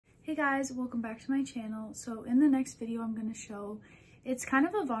Hey guys, welcome back to my channel. So in the next video I'm going to show, it's kind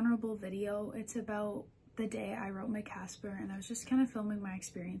of a vulnerable video. It's about the day I wrote my Casper and I was just kind of filming my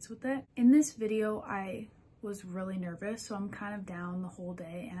experience with it. In this video I was really nervous, so I'm kind of down the whole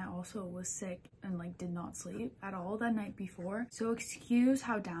day, and I also was sick and did not sleep at all that night before, so excuse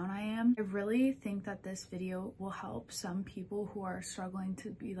how down I am. I really think that this video will help some people who are struggling to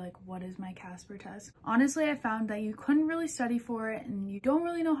be like, what is my Casper test? Honestly, I found that you couldn't really study for it and you don't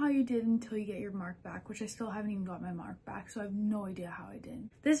really know how you did until you get your mark back, which I still haven't even got my mark back, so I have no idea how I did.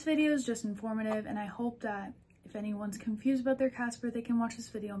 This video is just informative, and I hope that if anyone's confused about their Casper, they can watch this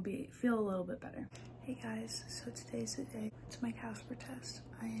video and feel a little bit better. Hey guys, so today's the day. It's my Casper test.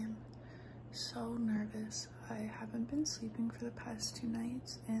 I am so nervous. I haven't been sleeping for the past 2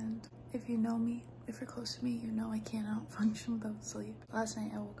 nights, and if you know me, if you're close to me, you know I cannot function without sleep. Last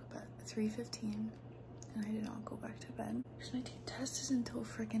night I woke up at 3:15 and I did not go back to bed. Because my test is until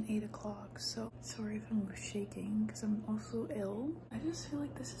freaking 8 o'clock, so sorry if I'm shaking because I'm also ill. I just feel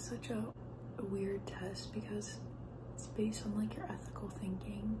like this is such a weird test because it's based on your ethical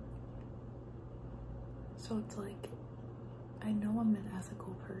thinking. So it's I know I'm an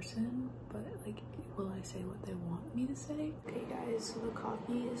ethical person, but will I say what they want me to say? Okay guys, so the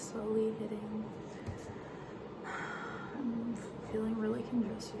coffee is slowly hitting. I'm feeling really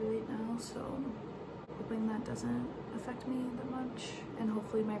congested right now, so hoping that doesn't affect me that much, and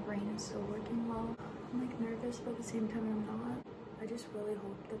hopefully my brain is still working well. I'm nervous, but at the same time I'm not. I just really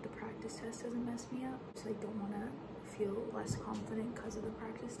hope that the practice test doesn't mess me up, so I don't want to feel less confident because of the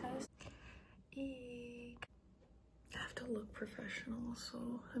practice test. Eek. I have to look professional,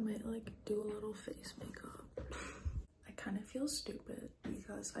 so I might do a little face makeup. I kind of feel stupid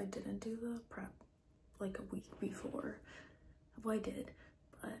because I didn't do the prep a week before. Well, I did,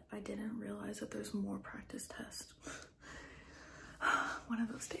 but I didn't realize that there's more practice tests. One of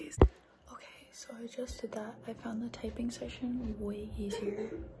those days. Okay, so I just did that. I found the typing section way easier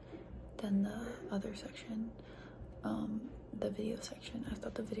than the other section. The video section. I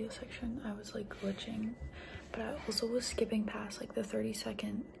thought the video section I was glitching, but I also was skipping past the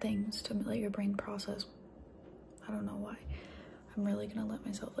 30-second things to let your brain process. I don't know why. I'm really gonna let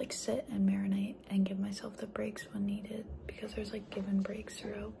myself sit and marinate and give myself the breaks when needed, because there's given breaks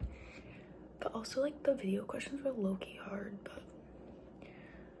throughout. But also the video questions were low-key hard, but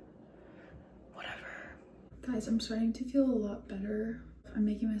whatever. Guys, I'm starting to feel a lot better. I'm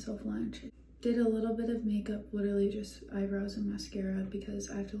making myself lunch. Did a little bit of makeup, literally just eyebrows and mascara, because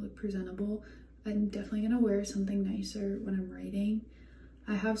I have to look presentable. I'm definitely gonna wear something nicer when I'm writing.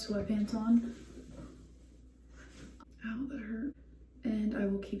 I have sweatpants on. Ow, that hurt. And I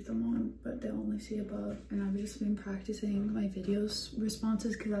will keep them on, but they'll only see above. And I've just been practicing my videos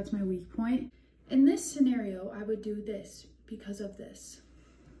responses because that's my weak point. In this scenario, I would do this because of this.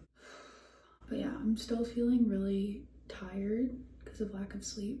 But yeah, I'm still feeling really tired because of lack of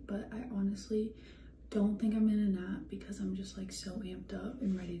sleep, but I honestly don't think I'm in a nap because I'm just so amped up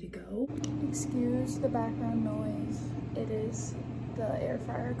and ready to go. Excuse the background noise. It is the air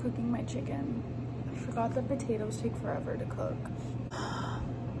fryer cooking my chicken. I forgot that potatoes take forever to cook.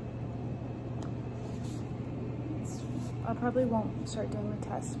 I probably won't start doing the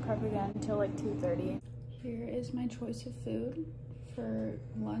test prep again until 2:30. Here is my choice of food for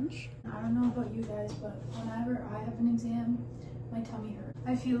lunch. I don't know about you guys, but whenever I have an exam, my tummy hurts.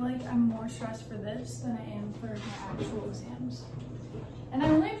 I feel like I'm more stressed for this than I am for my actual exams. And I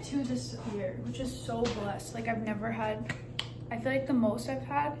only have 2 this year, which is so blessed. I've never had, I feel the most I've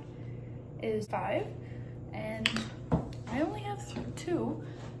had is 5, and I only have 2.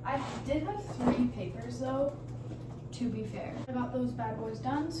 I did have 3 papers though, to be fair. I got those bad boys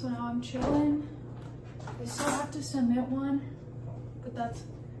done, so now I'm chilling. I still have to submit one, but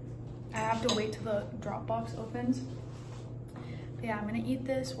I have to wait till the Dropbox opens. But yeah, I'm gonna eat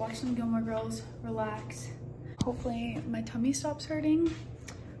this, watch some Gilmore Girls, relax. Hopefully my tummy stops hurting.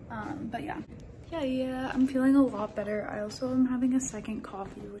 But yeah, I'm feeling a lot better. I also am having a second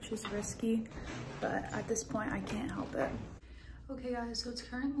coffee, which is risky, but at this point I can't help it. Okay guys, so it's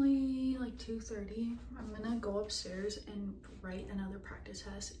currently 2:30. I'm gonna go upstairs and write another practice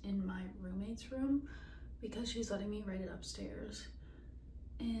test in my roommate's room because she's letting me write it upstairs.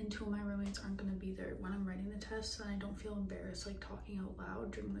 And 2 of my roommates aren't gonna be there when I'm writing the test, and I don't feel embarrassed talking out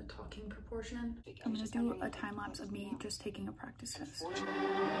loud during the talking proportion. I'm gonna do a time lapse of me just taking a practice test.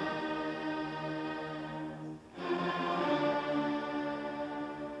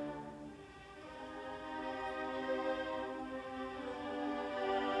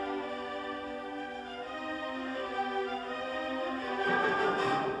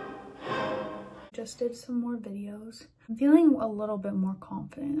 Just did some more videos. I'm feeling a little bit more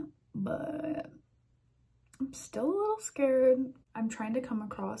confident but I'm still a little scared. I'm trying to come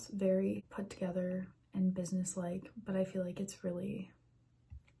across very put together and businesslike, but I feel like it's really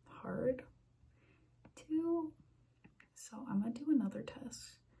hard to. So I'm gonna do another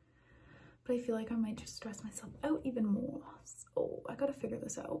test, but I feel like I might just stress myself out even more. So I gotta figure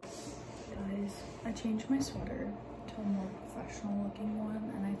this out. Guys, I changed my sweater to a more professional looking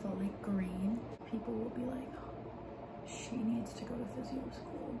one, and I felt like green. People will be like, she needs to go to physio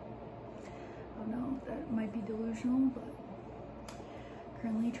school. I don't know, that might be delusional, but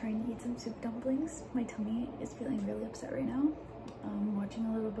currently trying to eat some soup dumplings. My tummy is feeling really upset right now. Watching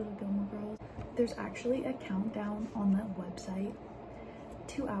a little bit of Gilmore Girls. There's actually a countdown on that website.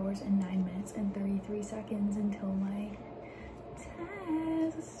 2 hours and 9 minutes and 33 seconds until my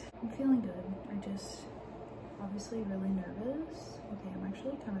test. I'm feeling good. I just obviously really nervous. Okay, I'm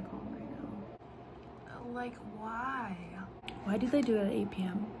actually kind of calm right now. Like, why? Why do they do it at 8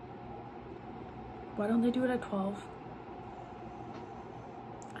 p.m.? Why don't they do it at 12?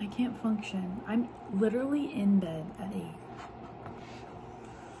 I can't function. I'm literally in bed at 8.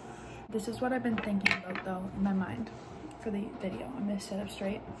 This is what I've been thinking about though in my mind for the video. I'm gonna sit up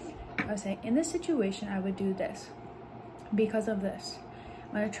straight. I was saying, in this situation, I would do this because of this.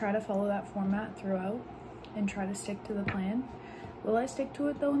 I'm gonna try to follow that format throughout and try to stick to the plan. Will I stick to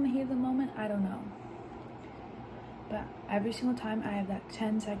it though in the heat of the moment? I don't know. But every single time I have that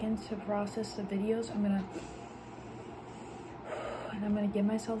 10 seconds to process the videos, I'm gonna give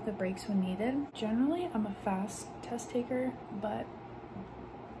myself the breaks when needed. Generally, I'm a fast test taker, but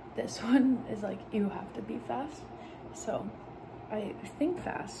this one is like, you have to be fast. So I think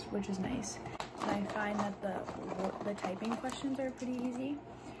fast, which is nice. And I find that the typing questions are pretty easy.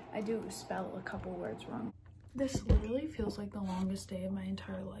 I do spell a couple words wrong. This literally feels like the longest day of my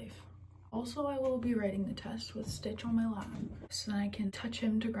entire life. Also, I will be writing the test with Stitch on my lap so that I can touch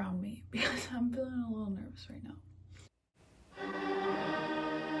him to ground me because I'm feeling a little nervous right now.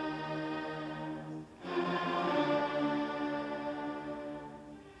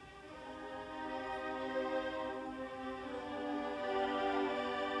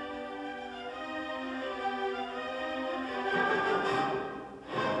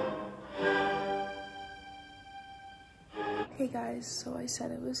 Hey guys, so I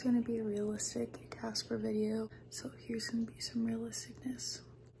said it was gonna be a realistic Casper video, so here's gonna be some realisticness.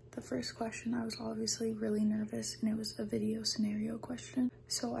 The first question, I was obviously really nervous and it was a video scenario question.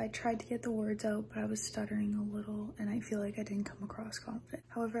 So I tried to get the words out, but I was stuttering a little and I feel like I didn't come across confident.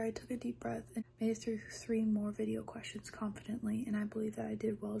 However, I took a deep breath and made it through 3 more video questions confidently, and I believe that I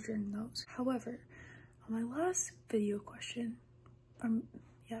did well during those. However, on my last video question, I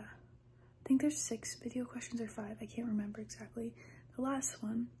think there's 6 video questions or 5, I can't remember exactly. The last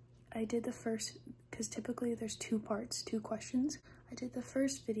one, I did the first, because typically there's 2 parts, 2 questions. I did the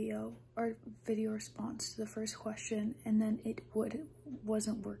first video, or video response to the first question, and then it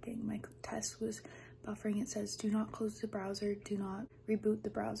wasn't working. My test was buffering. It says, do not close the browser, do not reboot the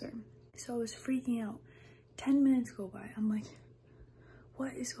browser. So I was freaking out. 10 minutes go by, I'm like,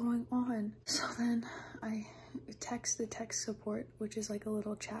 what is going on? So then I text the text support, which is like a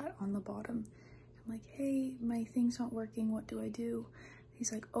little chat on the bottom. I'm like, hey, my thing's not working, what do I do?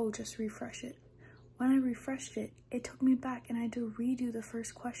 He's like, oh, just refresh it. When I refreshed it, it took me back and I had to redo the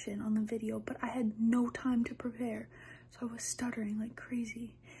first question on the video, but I had no time to prepare. So I was stuttering like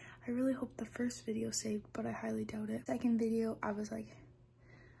crazy. I really hope the first video saved, but I highly doubt it. Second video, I was like,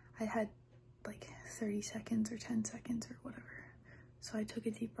 I had like 30 seconds or 10 seconds or whatever. So I took a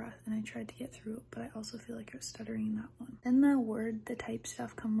deep breath and I tried to get through it, but I also feel like I was stuttering in that one. Then the type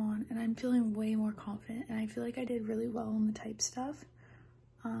stuff come on and I'm feeling way more confident and I feel like I did really well on the type stuff.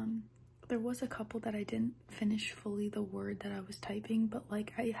 There was a couple that I didn't finish fully the word that I was typing, but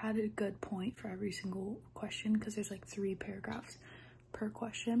like I had a good point for every single question because there's like 3 paragraphs per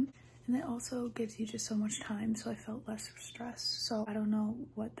question. And it also gives you just so much time, so I felt less stressed. So I don't know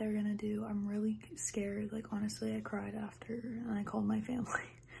what they're gonna do. I'm really scared. Like honestly, I cried after and I called my family.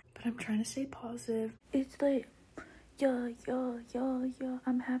 But I'm trying to stay positive. It's like, yeah,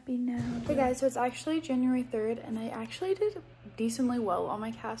 I'm happy now. Hey guys, so it's actually January 3rd and I actually did decently well on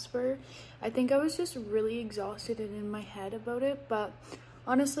my Casper. I think I was just really exhausted and in my head about it, but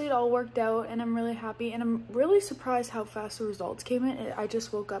honestly, it all worked out and I'm really happy and I'm really surprised how fast the results came in. I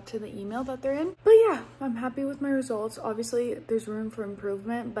just woke up to the email that they're in. But yeah, I'm happy with my results. Obviously, there's room for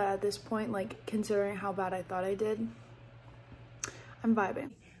improvement, but at this point, like considering how bad I thought I did, I'm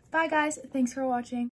vibing. Bye guys, thanks for watching.